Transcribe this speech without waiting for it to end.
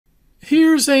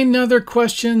Here's another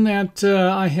question that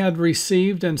I had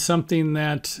received, and something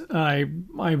that I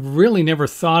really never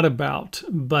thought about,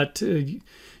 but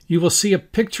you will see a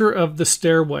picture of the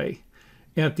stairway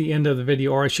at the end of the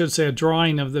video, or I should say a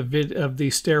drawing of the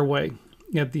stairway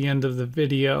at the end of the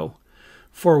video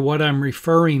for what I'm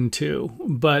referring to.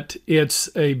 But it's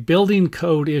a building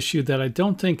code issue that I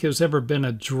don't think has ever been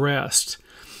addressed,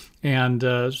 and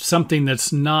something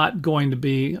that's not going to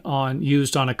be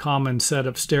used on a common set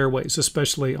of stairways,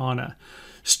 especially on a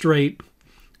straight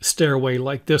stairway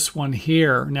like this one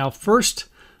here. Now, first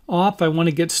off, I want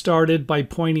to get started by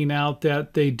pointing out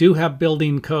that they do have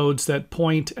building codes that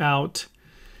point out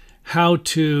how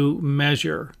to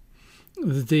measure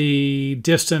the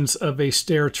distance of a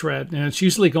stair tread, and it's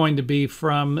usually going to be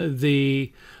from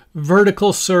the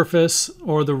vertical surface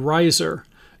or the riser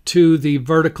to the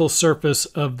vertical surface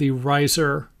of the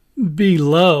riser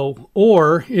below,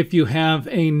 or if you have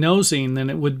a nosing,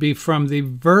 then it would be from the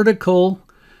vertical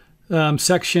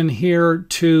section here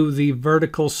to the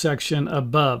vertical section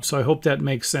above. So I hope that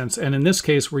makes sense. And in this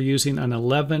case, we're using an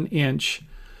 11-inch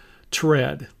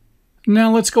tread.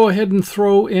 Now let's go ahead and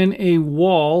throw in a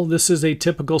wall. This is a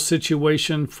typical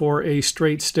situation for a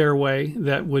straight stairway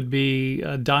that would be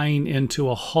dying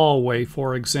into a hallway,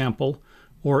 for example,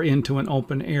 or into an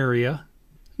open area.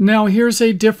 Now here's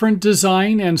a different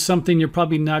design, and something you're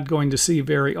probably not going to see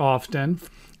very often,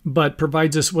 but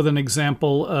provides us with an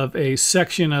example of a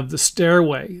section of the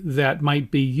stairway that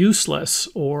might be useless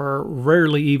or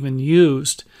rarely even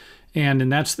used.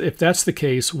 And if that's the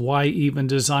case, why even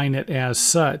design it as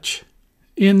such?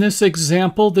 In this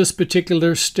example, this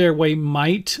particular stairway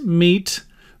might meet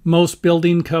most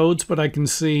building codes, but I can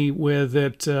see with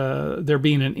it there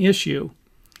being an issue.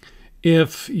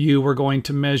 If you were going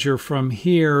to measure from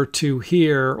here to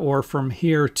here or from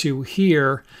here to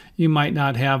here, you might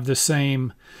not have the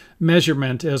same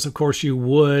measurement as, of course, you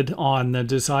would on the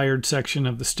desired section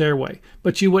of the stairway,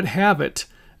 but you would have it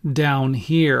down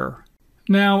here.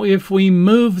 Now, if we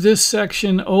move this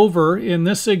section over in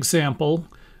this example,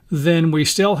 then we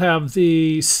still have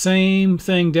the same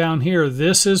thing down here.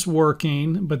 This is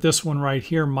working, but this one right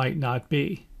here might not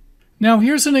be. Now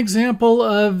here's an example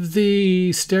of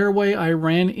the stairway I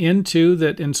ran into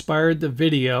that inspired the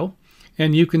video,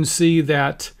 and you can see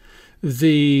that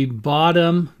the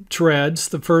bottom treads,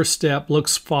 the first step,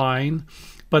 looks fine,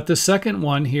 but the second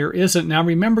one here isn't. Now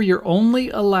remember, you're only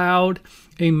allowed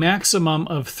a maximum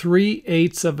of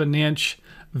 3/8 of an inch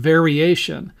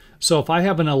variation. So if I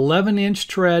have an 11-inch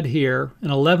tread here, an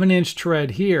 11-inch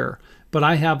tread here, but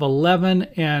I have 11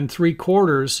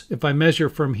 3/4 if I measure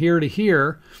from here to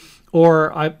here,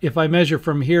 or if I measure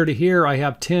from here to here, I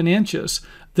have 10 inches.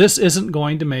 This isn't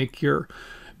going to make your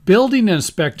building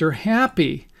inspector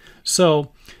happy.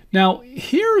 So now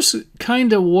here's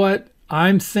kind of what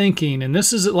I'm thinking, and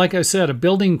this is, like I said, a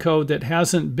building code that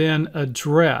hasn't been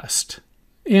addressed.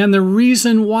 And the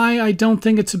reason why I don't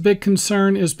think it's a big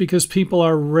concern is because people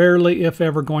are rarely, if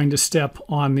ever, going to step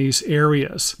on these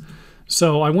areas.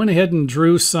 So I went ahead and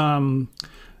drew some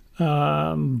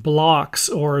blocks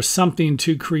or something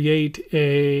to create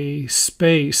a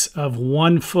space of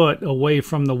 1 foot away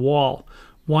from the wall,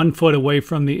 1 foot away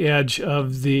from the edge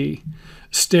of the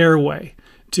stairway,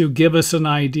 to give us an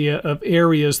idea of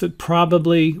areas that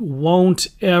probably won't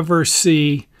ever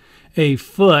see a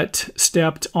foot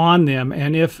stepped on them.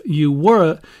 And if you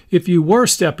were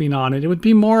stepping on it, it would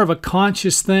be more of a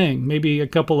conscious thing, maybe a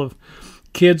couple of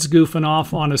kids goofing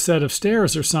off on a set of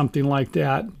stairs or something like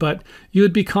that, but you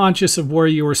would be conscious of where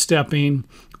you were stepping.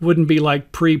 Wouldn't be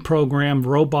like pre-programmed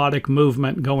robotic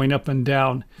movement going up and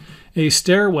down a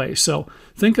stairway. So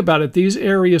think about it. These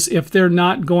areas, if they're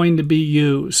not going to be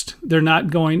used,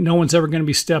 no one's ever going to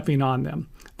be stepping on them,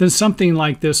 then something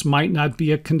like this might not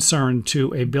be a concern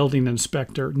to a building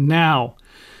inspector. Now,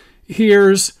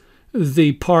 here's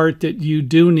the part that you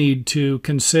do need to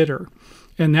consider,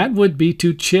 and that would be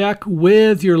to check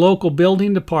with your local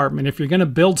building department. If you're going to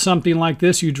build something like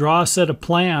this, you draw a set of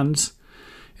plans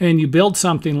and you build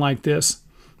something like this,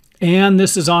 and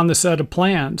this is on the set of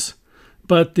plans,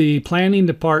 but the planning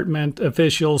department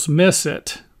officials miss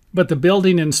it, but the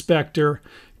building inspector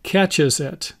catches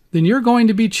it, then you're going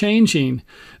to be changing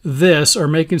this or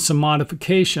making some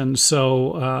modifications.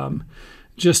 So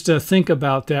just think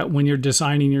about that when you're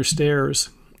designing your stairs,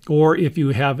 or if you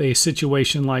have a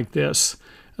situation like this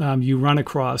you run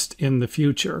across in the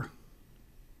future.